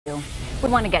We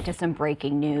want to get to some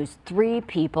breaking news. 3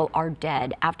 people are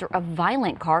dead after a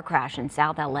violent car crash in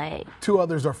South L.A. 2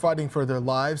 others are fighting for their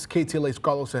lives. KTLA's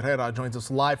Carlos Herrera joins us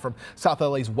live from South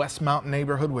L.A.'s Westmont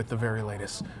neighborhood with the very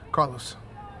latest. Carlos.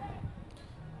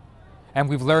 And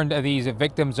we've learned that these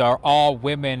victims are all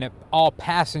women, all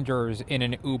passengers in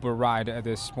an Uber ride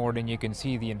this morning. You can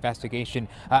see the investigation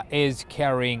is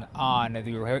carrying on.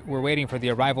 We're waiting for the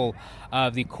arrival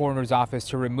of the coroner's office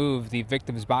to remove the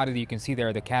victim's body. You can see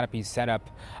there the canopy set up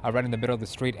right in the middle of the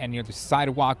street and near the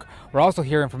sidewalk. We're also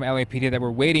hearing from LAPD that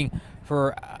we're waiting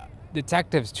for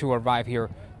detectives to arrive here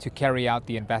to carry out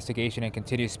the investigation and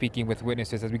continue speaking with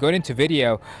witnesses. As we go into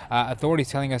video, authorities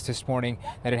telling us this morning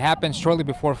that it happened shortly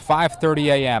before 5:30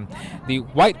 a.m. The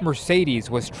white Mercedes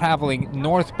was traveling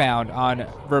northbound on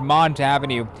Vermont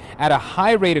Avenue at a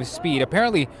high rate of speed,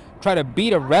 apparently tried to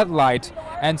beat a red light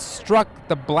and struck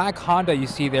the black Honda you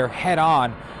see there head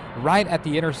on right at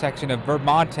the intersection of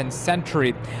Vermont and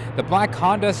Century. The black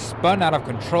Honda spun out of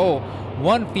control.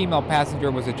 One female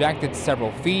passenger was ejected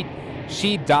several feet.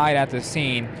 She died at the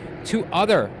scene. 2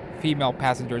 other female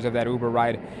passengers of that Uber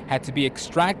ride had to be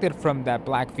extracted from that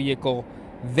black vehicle.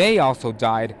 They also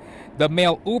died. The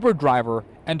male Uber driver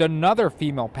and another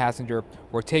female passenger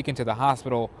were taken to the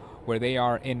hospital where they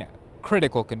are in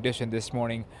critical condition this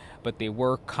morning, but they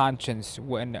were conscious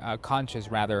when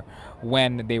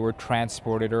they were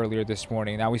transported earlier this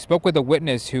morning. Now, we spoke with a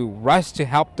witness who rushed to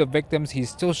help the victims. He's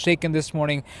still shaken this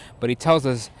morning, but he tells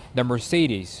us the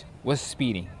Mercedes was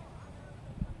speeding.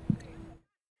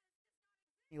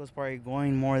 He was probably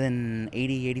going more than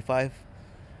 80, 85.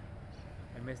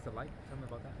 And missed the light? Tell me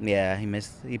about that. Yeah, he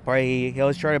missed. He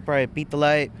was trying to probably beat the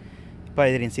light. He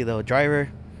probably didn't see the driver,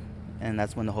 and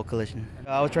that's when the whole collision.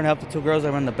 I was trying to help the 2 girls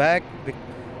that were in the back.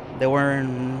 They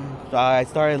weren't. I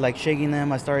started like shaking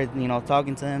them. I started,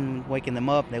 talking to them, waking them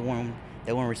up. They weren't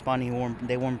responding.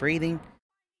 They weren't breathing.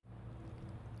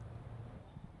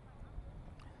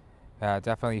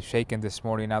 Definitely shaken this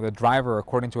morning. Now, the driver,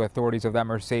 according to authorities of that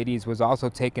Mercedes, was also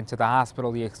taken to the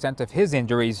hospital. The extent of his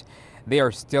injuries, they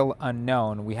are still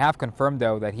unknown. We have confirmed,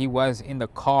 though, that he was in the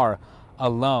car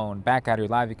alone. Back out here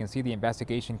live, you can see the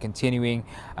investigation continuing.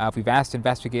 We've asked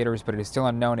investigators, but it is still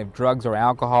unknown if drugs or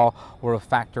alcohol were a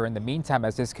factor. In the meantime,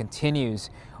 as this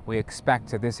continues, we expect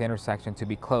this intersection to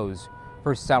be closed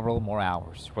for several more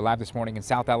hours. We're live this morning in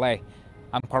South L.A.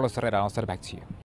 I'm Carlos Herrera. I'll send it back to you.